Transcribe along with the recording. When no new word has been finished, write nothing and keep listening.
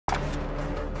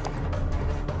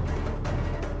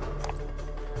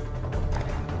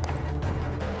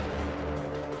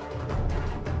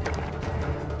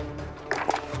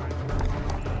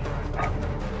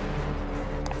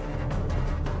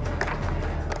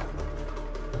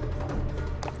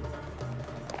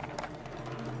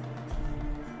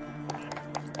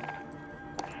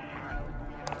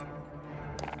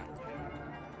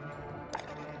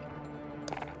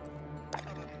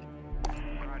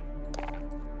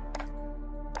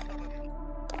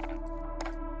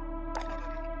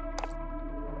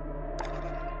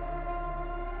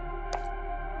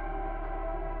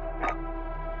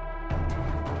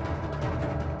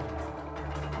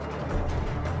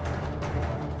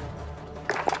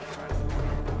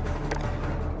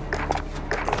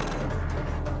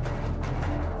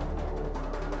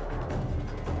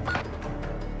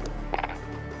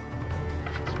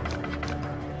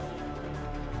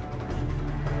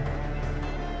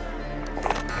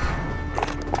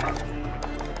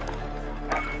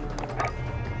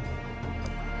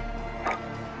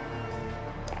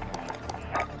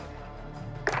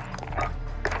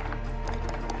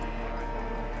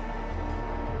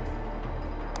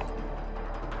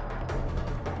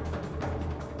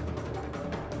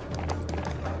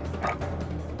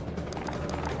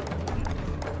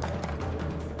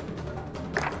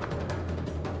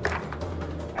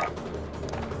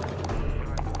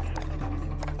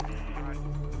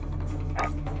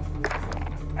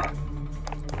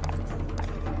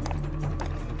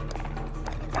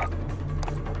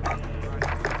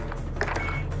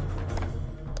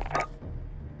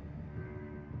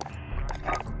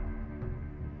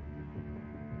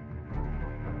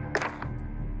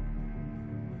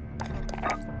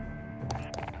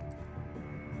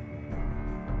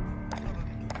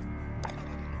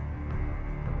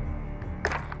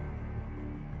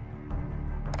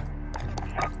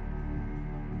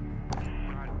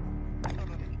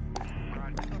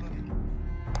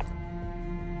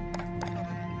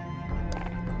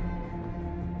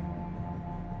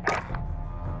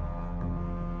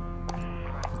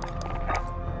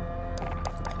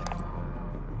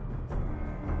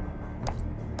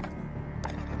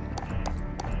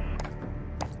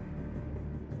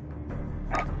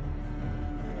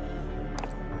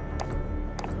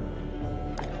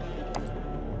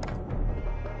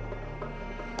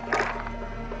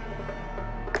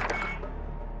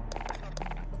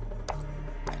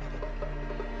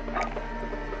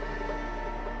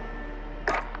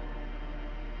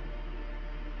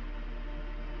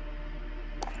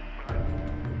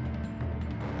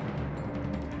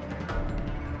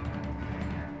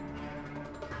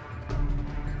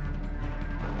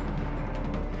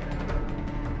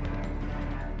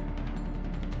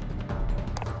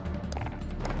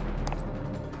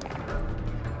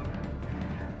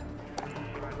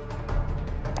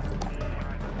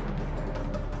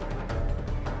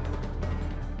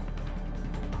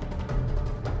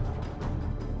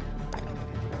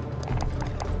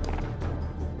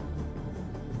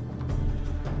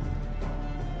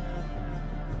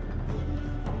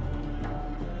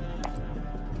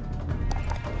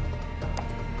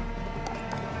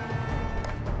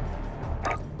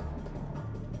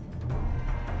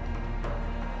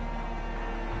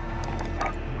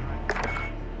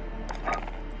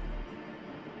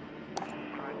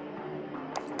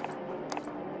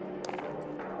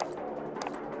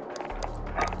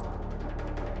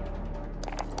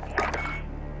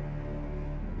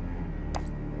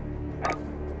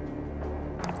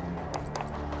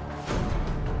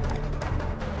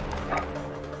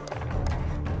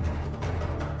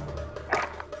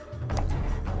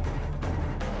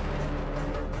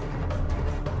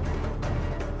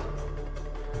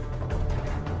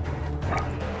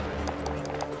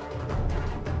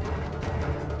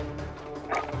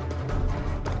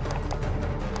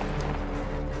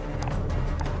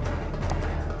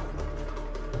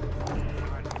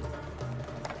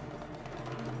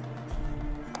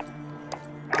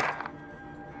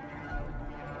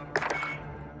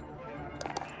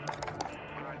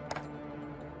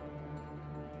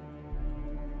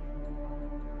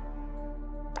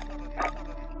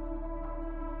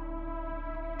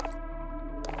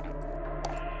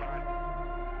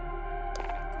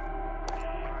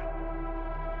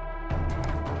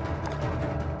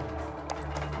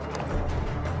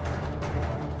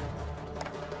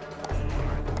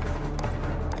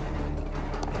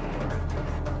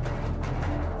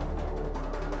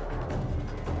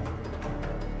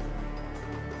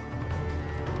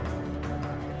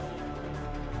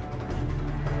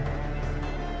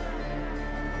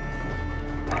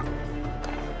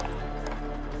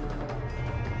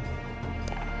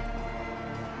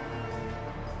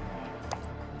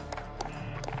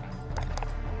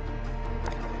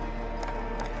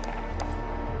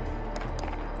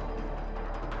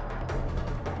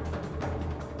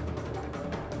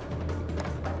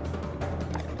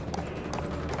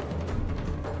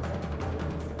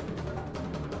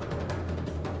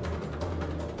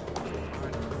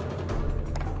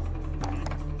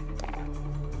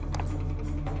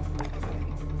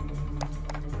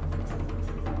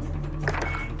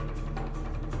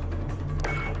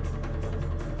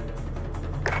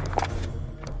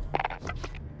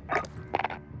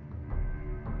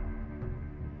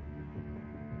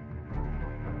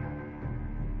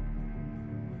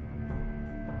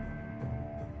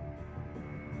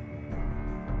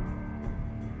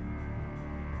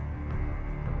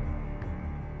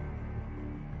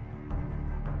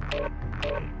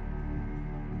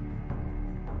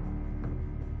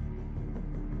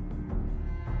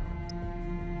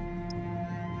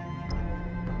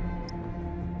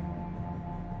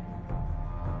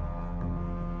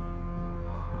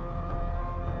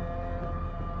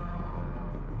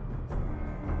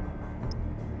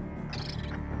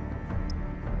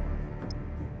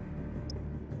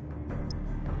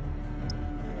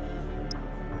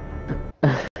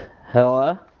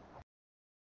Hello?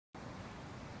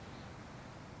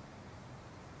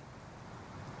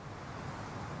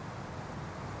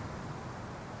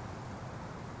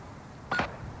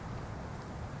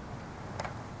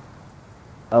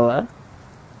 Hello?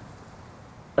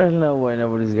 There's no way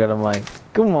nobody's got a mic.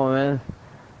 Come on, man.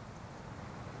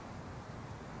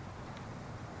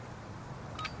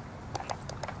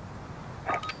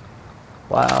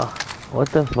 Wow. What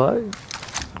the fuck?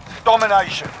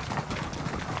 Domination.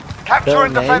 Capture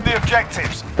and defend the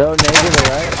objectives. Throw negative,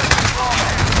 right?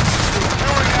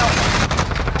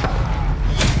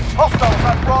 Hostiles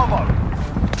at Bravo.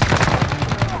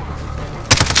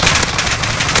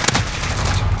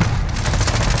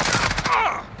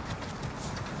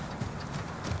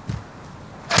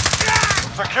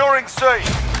 Securing C.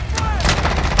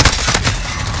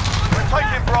 We're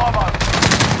taking Bravo.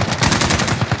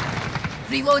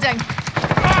 Reloading.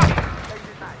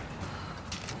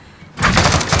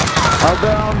 Oh,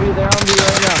 they're on me right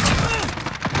now.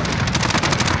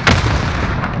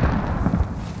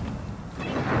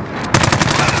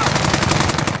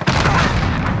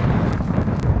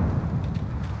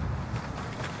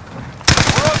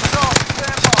 We're on top,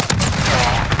 stand by.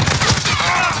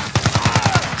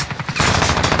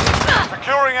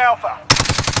 Securing Alpha.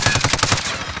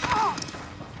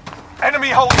 Enemy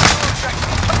holding two objectives.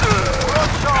 We're on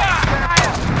top, stand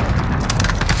by.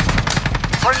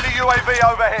 Friendly UAV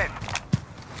overhead.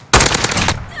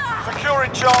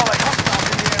 Securing Charlie.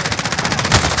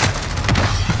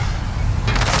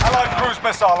 Allied cruise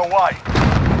missile away.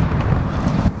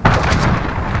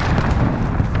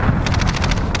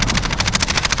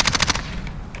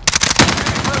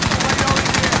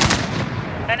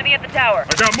 Enemy at the tower.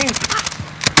 I got movement.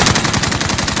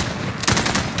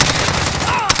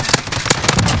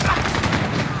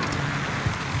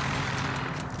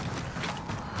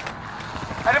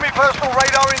 Enemy personal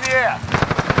radar in the air.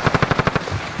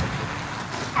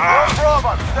 We're on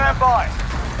Bravo, stand by.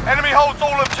 Enemy holds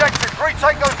all objectives.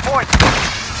 Retake those points.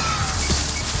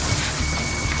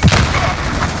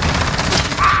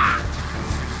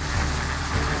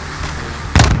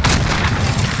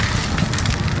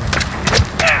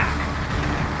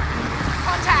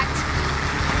 Contact.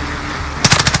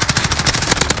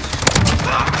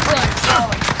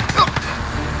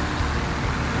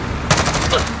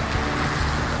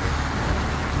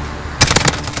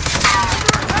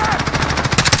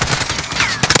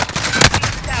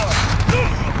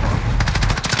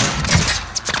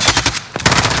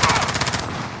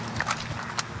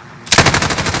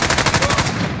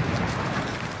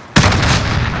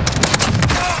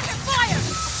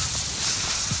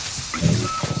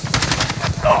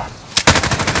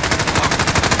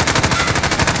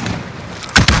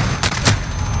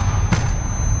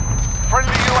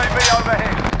 Friendly UAV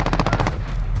overhead.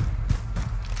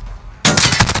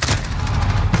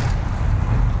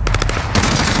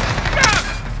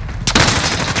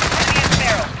 Enemy at the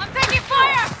barrel. I'm taking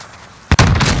fire.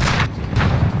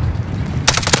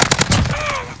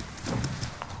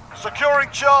 Securing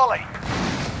Charlie.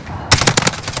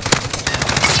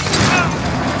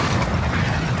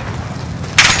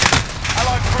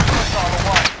 Allied cruise missile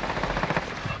away.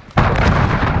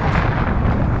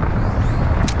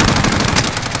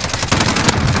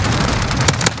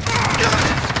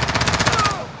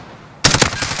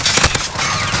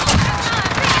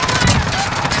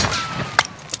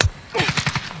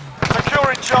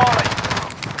 Securing Charlie.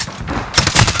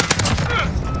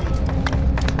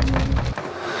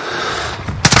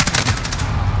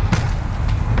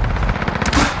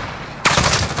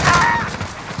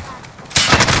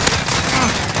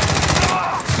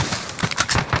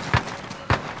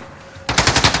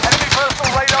 Enemy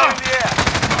personal radar in the air.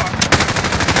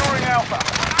 Securing Alpha.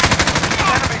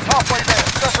 Enemy's halfway there.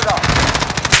 Step it up.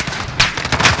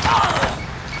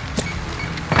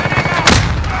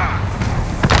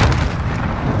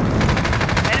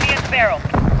 Enemy at the barrel.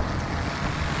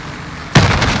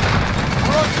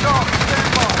 We're on top. Stand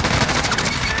by.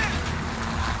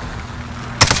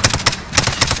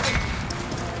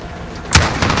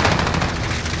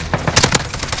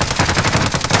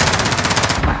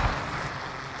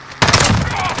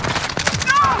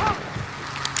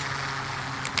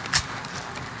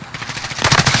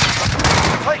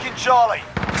 Taking Charlie.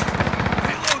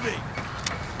 Reloading.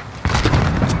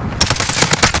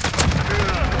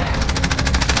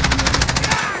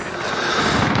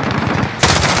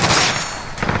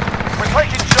 We're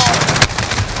taking Charlie.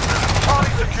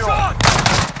 Charlie secure.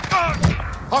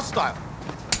 Hostile.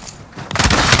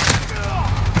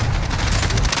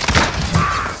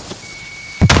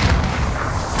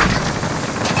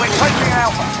 We're taking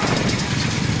Alpha.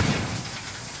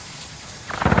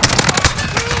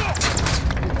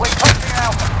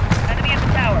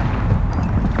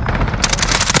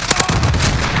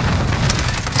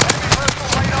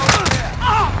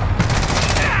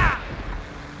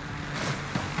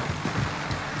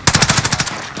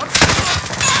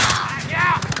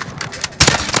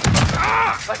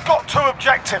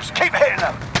 objectives. Keep hitting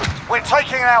them. We're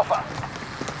taking Alpha.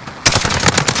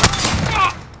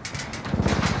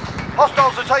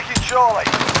 Hostiles are taking Charlie.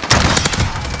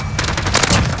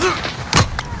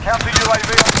 Counter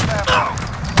UAV on standby.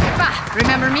 Bah,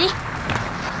 remember me?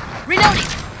 Reloading!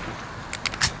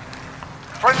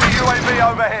 Friendly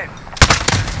UAV overhead.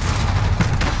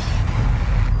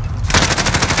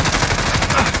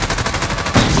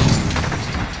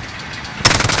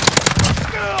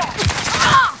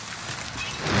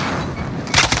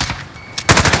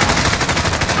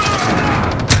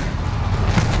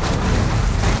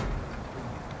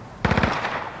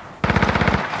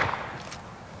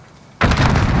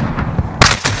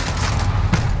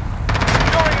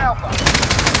 Securing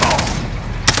Alpha.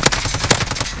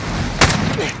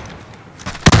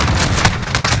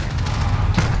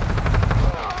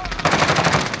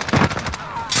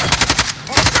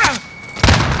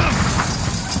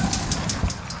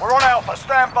 We're on Alpha,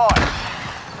 stand by.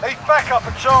 Need backup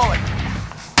at Charlie.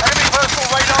 Enemy personal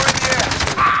radar in the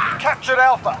air. Captured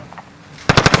Alpha.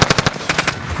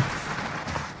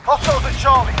 Hostiles at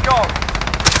Charlie, go.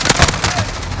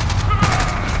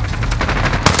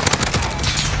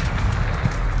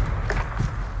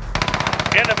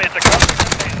 Enemy at the cover.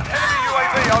 Enemy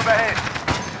UAV overhead.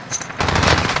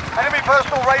 Enemy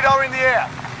personal radar in the air.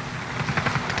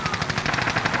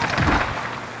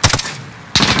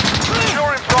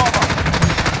 Securing Bravo.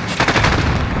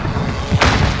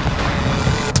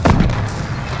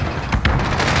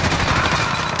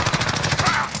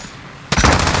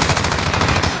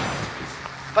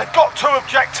 They've got two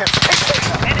objectives. Keep hitting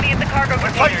them. Enemy at the cargo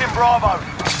We're container. taking Bravo.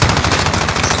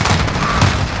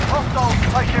 Hostiles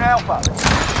taking Alpha.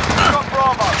 We've got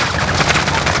Bravo.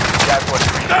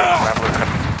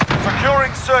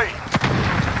 Securing C.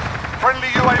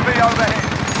 Friendly UAV overhead.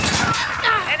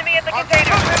 Enemy at the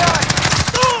container.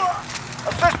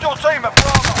 Assist your team at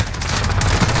Bravo.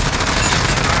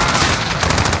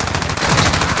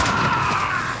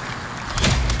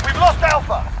 We've lost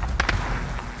Alpha.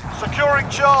 Securing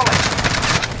Charlie.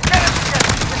 Get him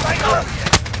together.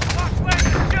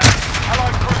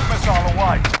 Allied cruise missile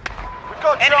away. We've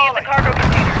got Enemy at the Charlie. cargo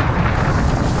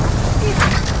container.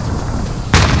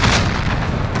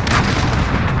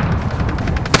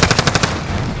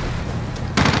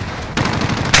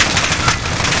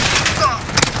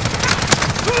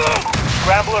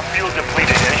 Scrambler fuel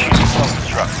depleted. Initiate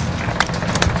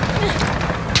self-destruct.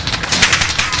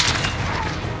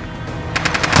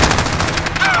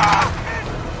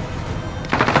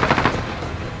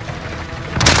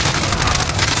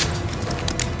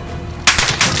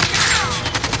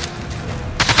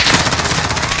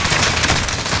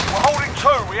 We're holding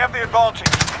two. We have the advantage.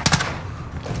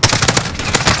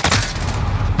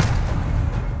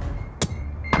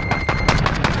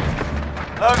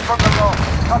 Learn from the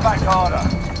loss. Come back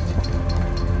harder.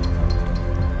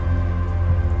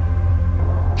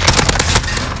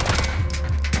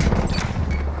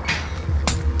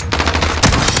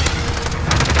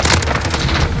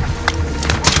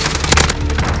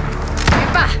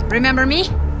 Bah, remember me?